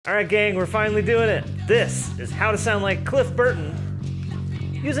Alright gang, we're finally doing it. This is how to sound like Cliff Burton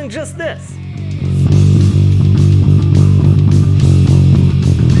using just this.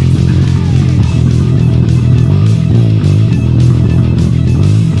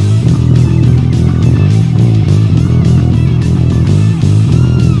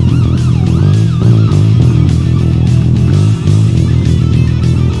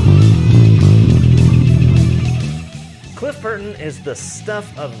 Cliff Burton is the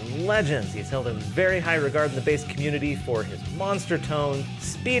stuff of legends. He's held in very high regard in the bass community for his monster tone,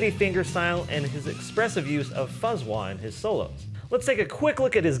 speedy fingerstyle, and his expressive use of fuzz wah in his solos. Let's take a quick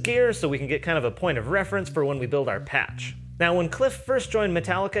look at his gear so we can get kind of a point of reference for when we build our patch. Now, when Cliff first joined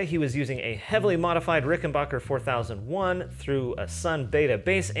Metallica, he was using a heavily modified Rickenbacker 4001 through a Sun Beta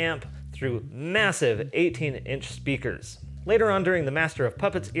bass amp through massive 18-inch speakers. Later on during the Master of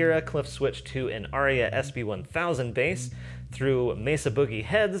Puppets era, Cliff switched to an Aria SB1000 bass through Mesa Boogie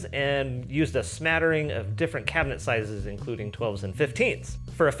heads and used a smattering of different cabinet sizes, including 12s and 15s.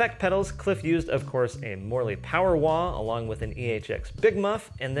 For effect pedals, Cliff used, of course, a Morley Power Wah along with an EHX Big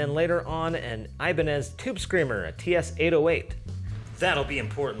Muff, and then later on an Ibanez Tube Screamer, a TS-808. That'll be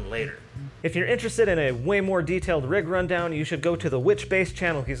important later. If you're interested in a way more detailed rig rundown, you should go to the Which Bass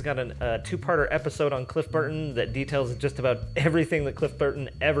channel. He's got a two-parter episode on Cliff Burton that details just about everything that Cliff Burton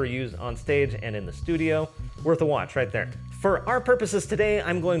ever used on stage and in the studio. Worth a watch right there. For our purposes today,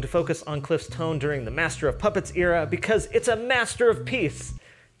 I'm going to focus on Cliff's tone during the Master of Puppets era because it's a master of peace.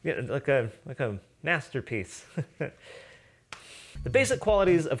 Yeah, like a masterpiece. The basic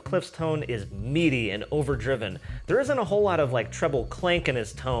qualities of Cliff's tone is meaty and overdriven. There isn't a whole lot of like treble clank in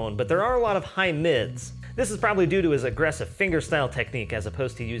his tone, but there are a lot of high mids. This is probably due to his aggressive fingerstyle technique as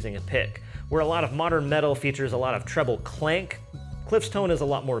opposed to using a pick. Where a lot of modern metal features a lot of treble clank, Cliff's tone is a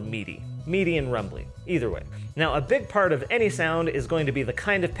lot more meaty. Meaty and rumbly, either way. Now, a big part of any sound is going to be the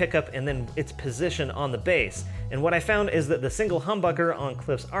kind of pickup and then its position on the bass. And what I found is that the single humbucker on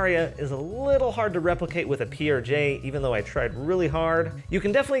Cliff's Aria is a little hard to replicate with a PRJ, even though I tried really hard. You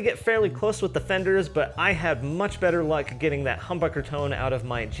can definitely get fairly close with the Fenders, but I had much better luck getting that humbucker tone out of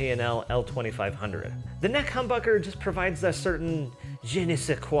my G&L L2500. The neck humbucker just provides a certain je ne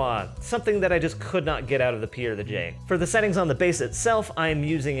sais quoi, something that I just could not get out of the P or the J. For the settings on the bass itself, I'm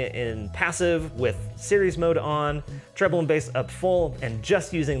using it in passive with series mode on, treble and bass up full, and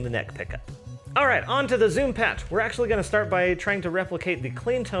just using the neck pickup. Alright, on to the Zoom patch. We're actually going to start by trying to replicate the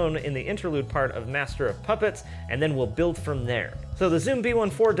clean tone in the interlude part of Master of Puppets, and then we'll build from there. So the Zoom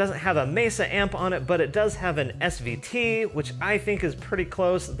B1x4 doesn't have a Mesa amp on it, but it does have an SVT, which I think is pretty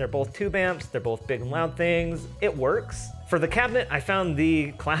close. They're both tube amps, they're both big and loud things. It works. For the cabinet, I found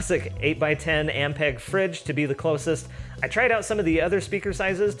the classic 8x10 Ampeg fridge to be the closest. I tried out some of the other speaker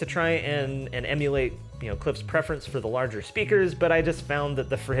sizes to try and emulate, Cliff's preference for the larger speakers, but I just found that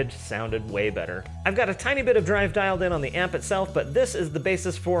the fridge sounded way better. I've got a tiny bit of drive dialed in on the amp itself, but this is the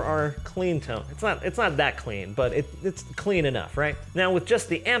basis for our clean tone. It's not that clean, but it's clean enough, right? Now with just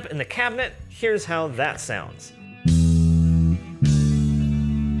the amp and the cabinet, here's how that sounds.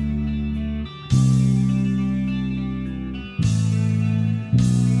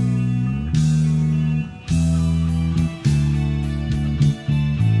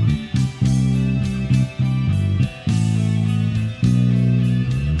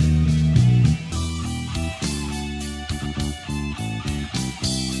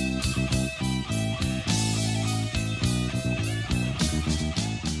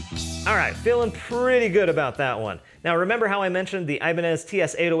 Alright, feeling pretty good about that one. Now remember how I mentioned the Ibanez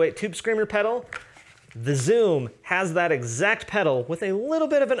TS-808 Tube Screamer pedal? The Zoom has that exact pedal with a little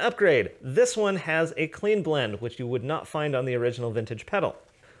bit of an upgrade. This one has a clean blend, which you would not find on the original vintage pedal.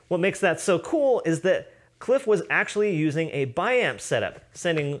 What makes that so cool is that Cliff was actually using a bi-amp setup,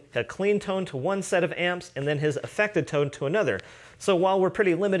 sending a clean tone to one set of amps and then his affected tone to another. So while we're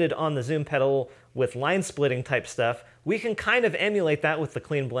pretty limited on the Zoom pedal with line splitting type stuff, we can kind of emulate that with the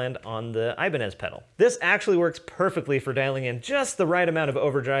clean blend on the Ibanez pedal. This actually works perfectly for dialing in just the right amount of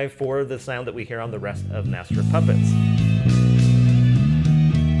overdrive for the sound that we hear on the rest of Master of Puppets.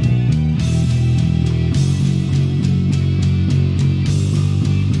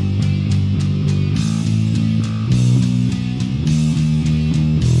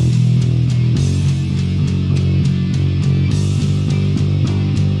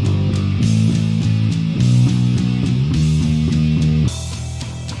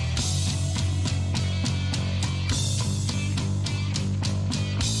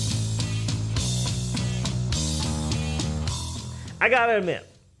 I gotta admit,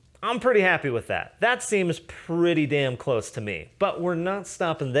 I'm pretty happy with that. That seems pretty damn close to me, but we're not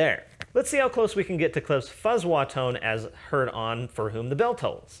stopping there. Let's see how close we can get to Cliff's Fuzz Wah tone as heard on For Whom the Bell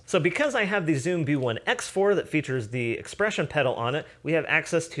Tolls. So because I have the Zoom B1x4 that features the expression pedal on it, we have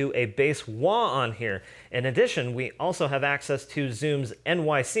access to a bass wah on here. In addition, we also have access to Zoom's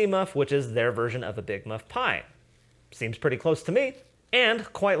NYC muff, which is their version of a Big Muff Pi. Seems pretty close to me.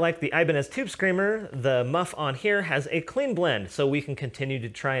 And quite like the Ibanez Tube Screamer, the muff on here has a clean blend, so we can continue to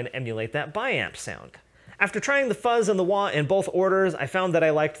try and emulate that biamp sound. After trying the fuzz and the wah in both orders, I found that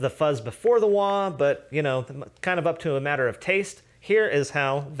I liked the fuzz before the wah, but, you know, kind of up to a matter of taste. Here is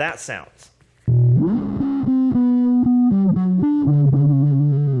how that sounds.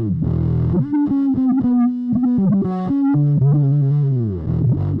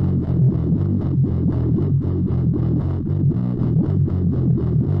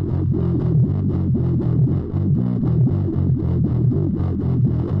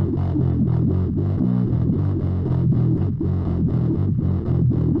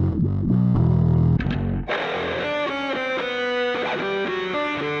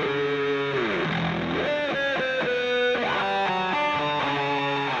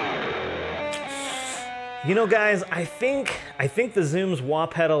 You know, guys, I think the Zoom's wah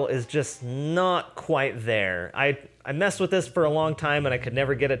pedal is just not quite there. I messed with this for a long time and I could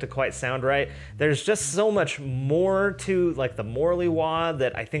never get it to quite sound right. There's just so much more to like the Morley wah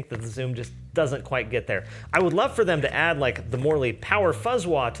that I think that the Zoom just doesn't quite get there. I would love for them to add like the Morley Power Fuzz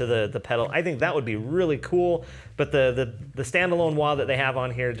Wah to the pedal. I think that would be really cool, but the standalone wah that they have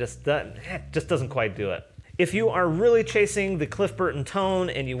on here just doesn't quite do it. If you are really chasing the Cliff Burton tone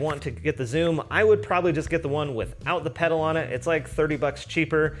and you want to get the Zoom, I would probably just get the one without the pedal on it. It's like 30 bucks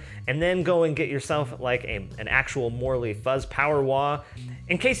cheaper, and then go and get yourself like an actual Morley Fuzz Power Wah.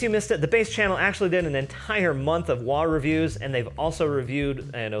 In case you missed it, the Bass Channel actually did an entire month of wah reviews, and they've also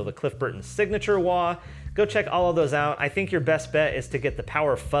reviewed, the Cliff Burton Signature Wah. Go check all of those out. I think your best bet is to get the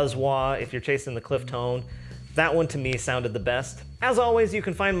Power Fuzz Wah if you're chasing the Cliff tone. That one to me sounded the best. As always, you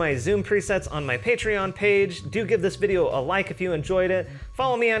can find my Zoom presets on my Patreon page. Do give this video a like if you enjoyed it.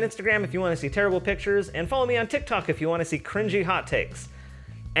 Follow me on Instagram if you want to see terrible pictures, and follow me on TikTok if you want to see cringy hot takes.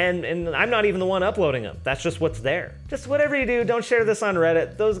 And I'm not even the one uploading them. That's just what's there. Just whatever you do, don't share this on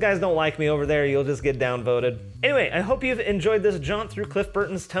Reddit. Those guys don't like me over there. You'll just get downvoted. Anyway, I hope you've enjoyed this jaunt through Cliff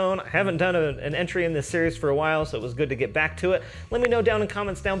Burton's tone. I haven't done an entry in this series for a while, so it was good to get back to it. Let me know down in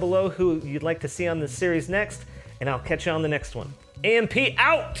comments down below who you'd like to see on this series next, and I'll catch you on the next one. AMP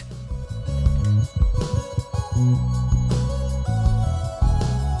out!